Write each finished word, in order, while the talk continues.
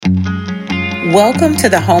Welcome to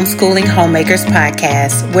the Homeschooling Homemakers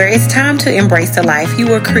Podcast, where it's time to embrace the life you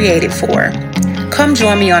were created for. Come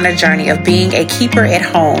join me on a journey of being a keeper at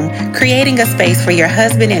home, creating a space for your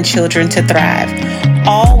husband and children to thrive,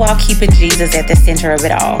 all while keeping Jesus at the center of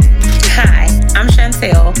it all. Hi, I'm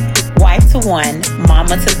Chantel, wife to one,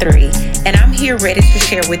 mama to three, and I'm here ready to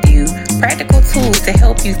share with you practical tools to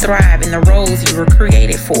help you thrive in the roles you were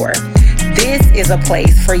created for. This is a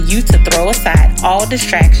place for you to throw aside all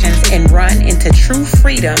distractions and run into true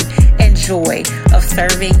freedom and joy of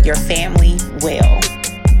serving your family well.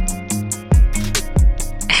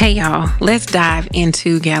 Hey y'all, let's dive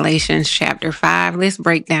into Galatians chapter 5. Let's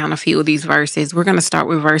break down a few of these verses. We're going to start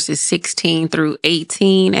with verses 16 through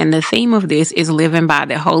 18, and the theme of this is living by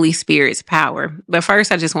the Holy Spirit's power. But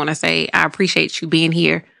first, I just want to say I appreciate you being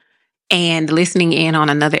here and listening in on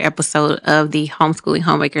another episode of the Homeschooling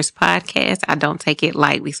Homemakers Podcast. I don't take it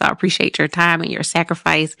lightly, so I appreciate your time and your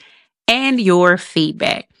sacrifice and your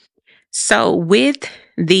feedback. So with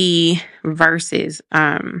the verses,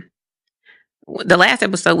 the last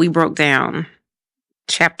episode we broke down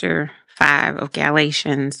chapter 5 of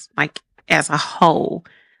Galatians, like as a whole,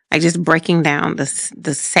 like just breaking down the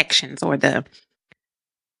sections or the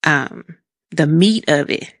meat of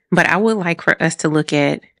it. But I would like for us to look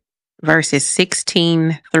at verses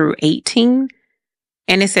 16 through 18.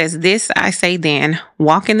 And it says, "This I say then,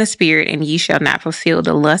 walk in the Spirit, and ye shall not fulfill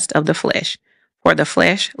the lust of the flesh. For the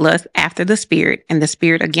flesh lusts after the Spirit, and the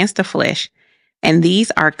Spirit against the flesh. And these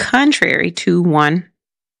are contrary to one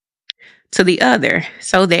to the other,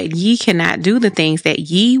 so that ye cannot do the things that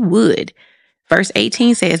ye would." Verse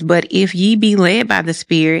 18 says, "But if ye be led by the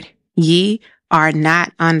Spirit, ye are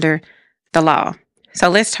not under the law." So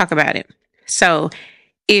let's talk about it. So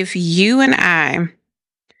if you and I,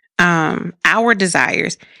 our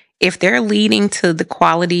desires, if they're leading to the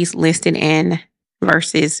qualities listed in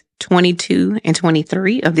verses 22 and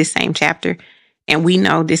 23 of this same chapter, and we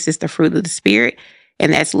know this is the fruit of the Spirit,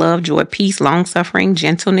 and that's love, joy, peace, long-suffering,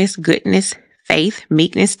 gentleness, goodness, faith,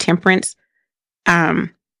 meekness, temperance.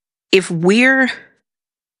 If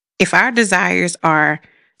our desires are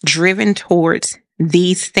driven towards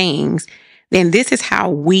these things, then this is how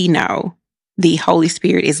we know the Holy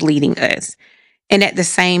Spirit is leading us. And at the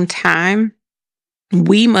same time,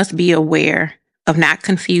 we must be aware of not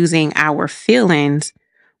confusing our feelings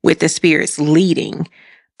with the Spirit's leading.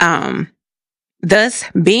 Thus,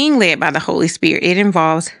 being led by the Holy Spirit, it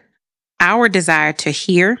involves our desire to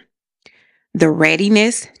hear, the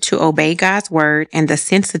readiness to obey God's word, and the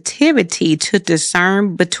sensitivity to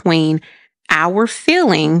discern between our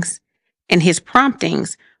feelings and His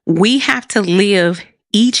promptings. We have to live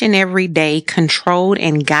each and every day controlled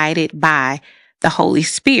and guided by the Holy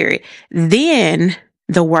Spirit. Then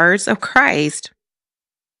the words of Christ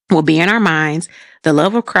will be in our minds, the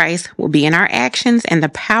love of Christ will be in our actions, and the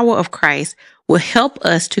power of Christ will help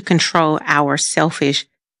us to control our selfish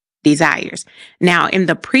desires. Now, in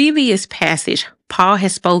the previous passage, Paul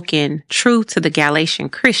has spoken truth to the Galatian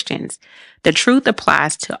Christians. The truth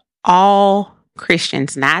applies to all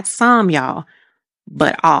Christians, not some, y'all,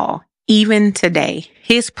 but all. Even today,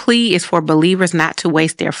 his plea is for believers not to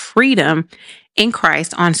waste their freedom in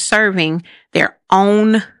Christ on serving their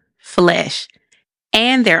own flesh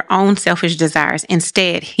and their own selfish desires.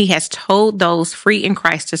 Instead, he has told those free in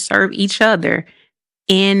Christ to serve each other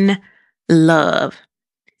in love.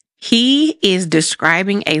 He is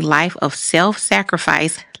describing a life of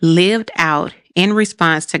self-sacrifice lived out in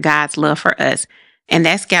response to God's love for us. And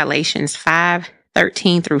that's Galatians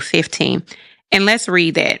 5:13 through 15. And let's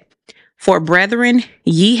read that. "For brethren,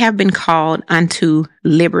 ye have been called unto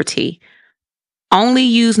liberty. Only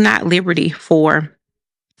use not liberty for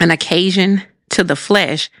an occasion to the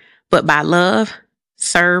flesh, but by love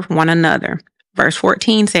serve one another." Verse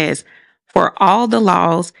 14 says, "For all the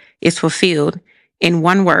laws is fulfilled in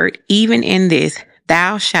one word, even in this,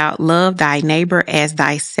 thou shalt love thy neighbor as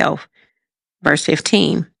thyself." Verse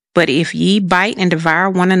 15, "But if ye bite and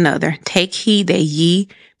devour one another, take heed that ye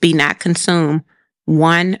be not consumed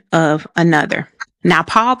one of another." Now,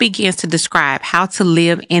 Paul begins to describe how to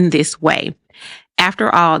live in this way.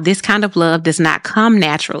 After all, this kind of love does not come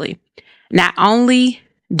naturally. Not only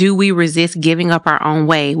do we resist giving up our own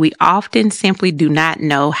way, we often simply do not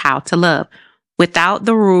know how to love. Without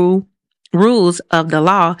the rules of the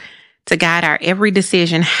law to guide our every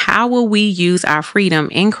decision, how will we use our freedom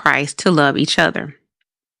in Christ to love each other?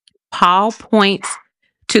 Paul points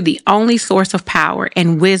to the only source of power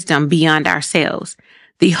and wisdom beyond ourselves,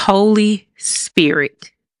 the Holy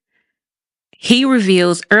Spirit. He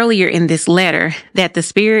reveals earlier in this letter that the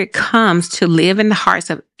Spirit comes to live in the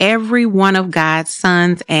hearts of every one of God's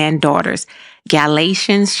sons and daughters.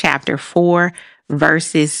 Galatians chapter 4,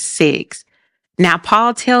 verses 6. Now,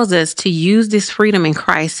 Paul tells us to use this freedom in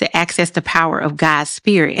Christ to access the power of God's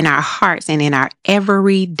Spirit in our hearts and in our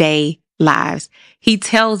everyday lives. He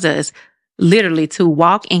tells us literally to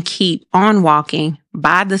walk and keep on walking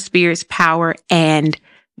by the Spirit's power and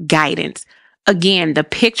guidance. Again, the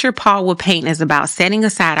picture Paul will paint is about setting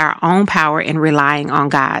aside our own power and relying on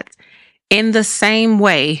God's. In the same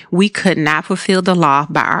way, we could not fulfill the law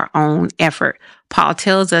by our own effort. Paul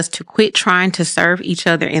tells us to quit trying to serve each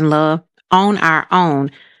other in love on our own.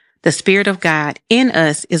 The Spirit of God in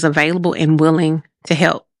us is available and willing to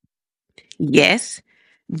help. Yes,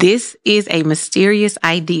 this is a mysterious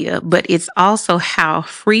idea, but it's also how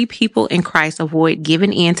free people in Christ avoid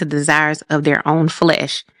giving in to desires of their own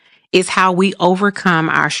flesh. It's how we overcome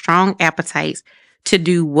our strong appetites to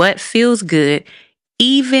do what feels good,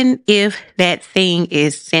 even if that thing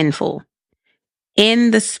is sinful.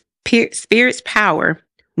 In the Spirit's power,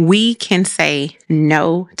 we can say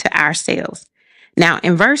no to ourselves. Now,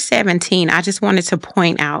 in verse 17, I just wanted to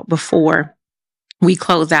point out before we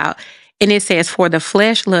close out, and it says, for the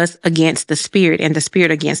flesh lusts against the Spirit and the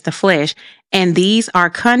Spirit against the flesh, and these are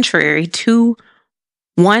contrary to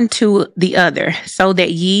one to the other, so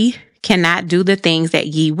that ye cannot do the things that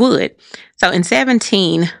ye would. So in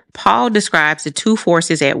 17, Paul describes the two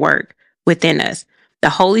forces at work within us, the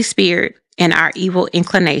Holy Spirit and our evil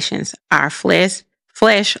inclinations. Our flesh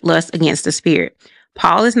lusts against the Spirit.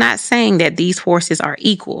 Paul is not saying that these forces are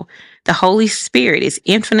equal. The Holy Spirit is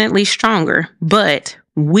infinitely stronger, but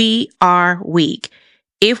we are weak.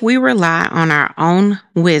 If we rely on our own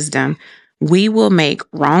wisdom, we will make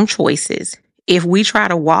wrong choices. If we try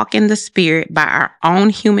to walk in the Spirit by our own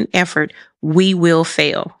human effort, we will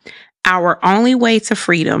fail. Our only way to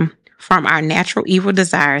freedom from our natural evil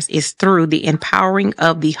desires is through the empowering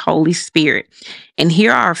of the Holy Spirit. And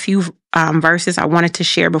here are a few verses I wanted to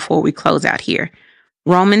share before we close out here.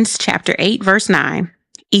 Romans chapter 8, verse 9,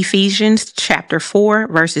 Ephesians chapter 4,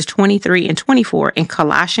 verses 23 and 24, and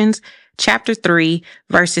Colossians chapter 3,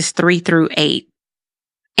 verses 3 through 8.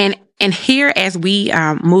 And here, as we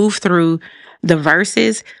move through the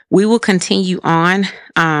verses, we will continue on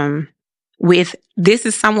with, this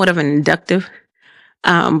is somewhat of an inductive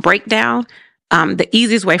breakdown. The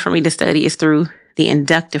easiest way for me to study is through the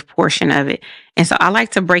inductive portion of it. And so I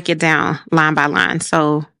like to break it down line by line.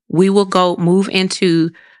 So we will move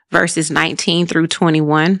into verses 19 through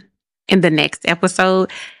 21 in the next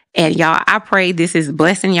episode. And y'all, I pray this is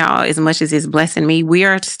blessing y'all as much as it's blessing me. We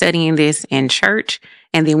are studying this in church,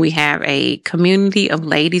 and then we have a community of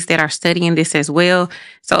ladies that are studying this as well.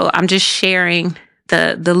 So I'm just sharing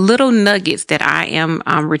the little nuggets that I am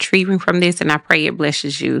retrieving from this, and I pray it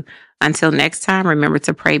blesses you. Until next time, remember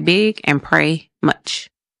to pray big and pray much.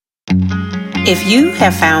 If you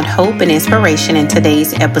have found hope and inspiration in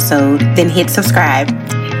today's episode, then hit subscribe.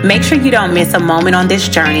 Make sure you don't miss a moment on this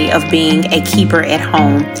journey of being a keeper at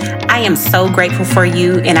home. I am so grateful for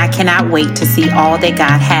you, and I cannot wait to see all that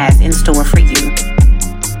God has in store for you.